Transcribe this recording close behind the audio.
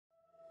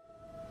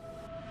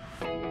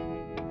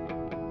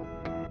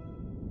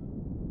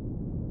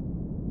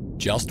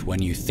Just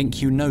when you think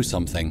you know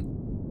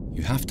something,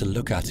 you have to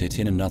look at it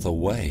in another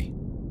way.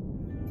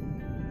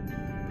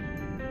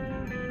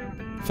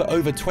 For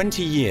over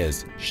 20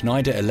 years,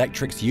 Schneider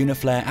Electric's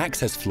Uniflair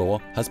Access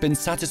Floor has been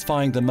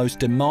satisfying the most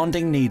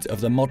demanding needs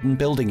of the modern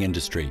building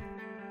industry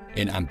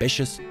in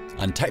ambitious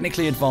and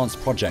technically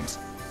advanced projects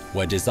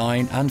where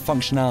design and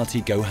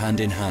functionality go hand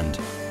in hand.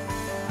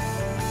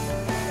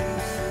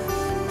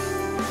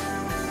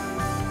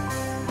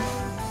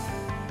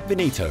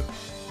 Veneto,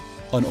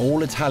 an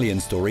all-Italian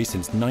story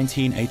since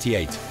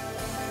 1988.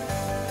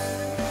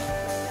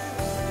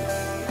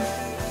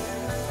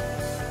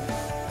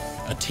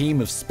 A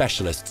team of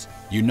specialists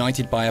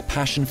united by a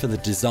passion for the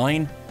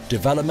design,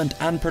 development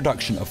and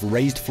production of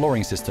raised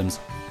flooring systems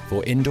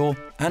for indoor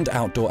and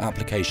outdoor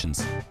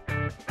applications.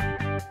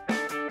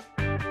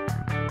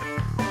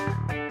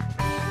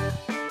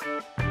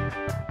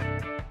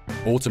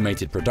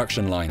 Automated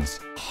production lines,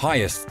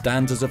 highest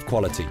standards of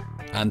quality,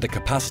 and the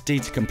capacity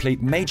to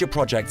complete major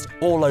projects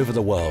all over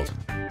the world.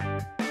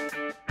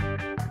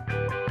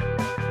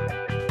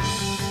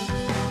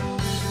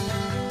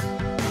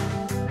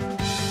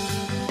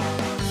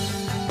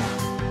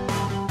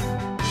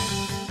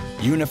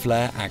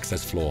 Uniflair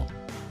Access Floor.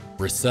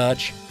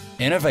 Research,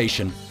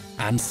 innovation,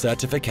 and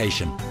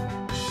certification.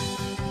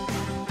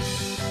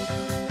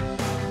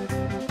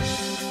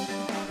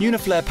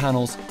 Uniflair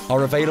panels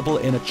are available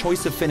in a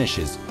choice of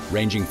finishes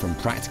ranging from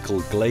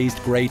practical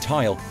glazed grey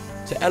tile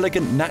to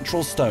elegant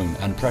natural stone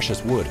and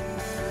precious wood.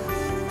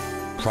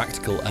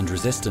 Practical and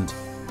resistant,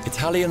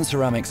 Italian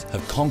ceramics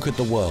have conquered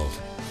the world.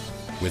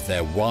 With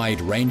their wide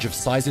range of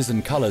sizes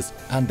and colours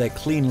and their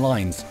clean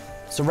lines,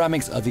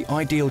 ceramics are the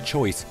ideal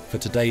choice for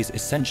today's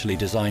essentially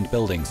designed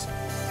buildings.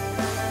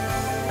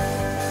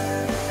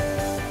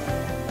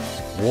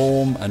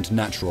 Warm and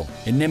natural,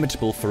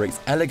 inimitable for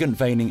its elegant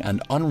veining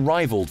and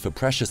unrivaled for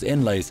precious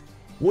inlays,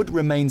 wood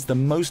remains the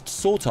most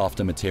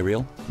sought-after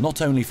material,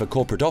 not only for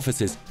corporate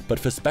offices, but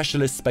for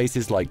specialist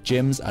spaces like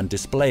gyms and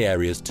display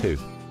areas too.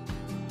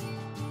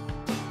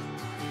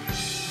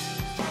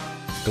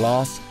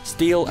 Glass,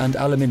 steel and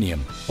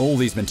aluminium, all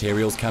these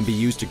materials can be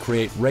used to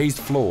create raised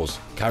floors,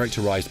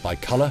 characterized by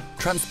color,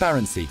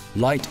 transparency,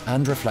 light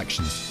and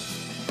reflections.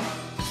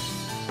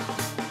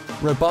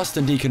 Robust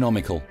and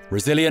economical,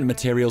 resilient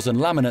materials and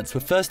laminates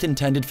were first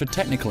intended for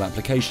technical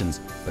applications,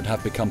 but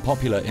have become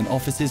popular in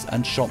offices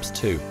and shops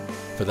too,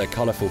 for their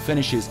colorful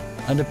finishes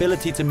and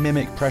ability to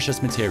mimic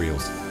precious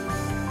materials.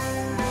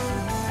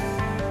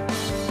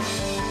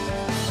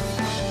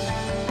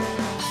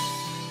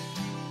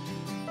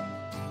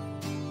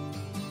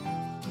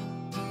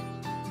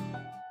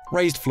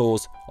 Raised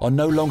floors are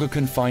no longer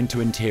confined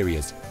to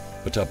interiors,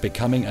 but are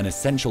becoming an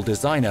essential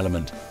design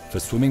element for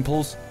swimming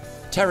pools,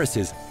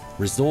 terraces,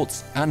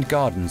 resorts and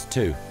gardens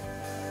too.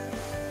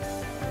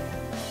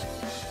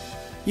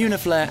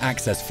 Uniflair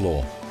Access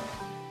Floor.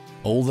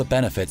 All the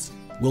benefits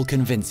will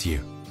convince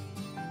you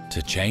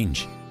to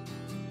change.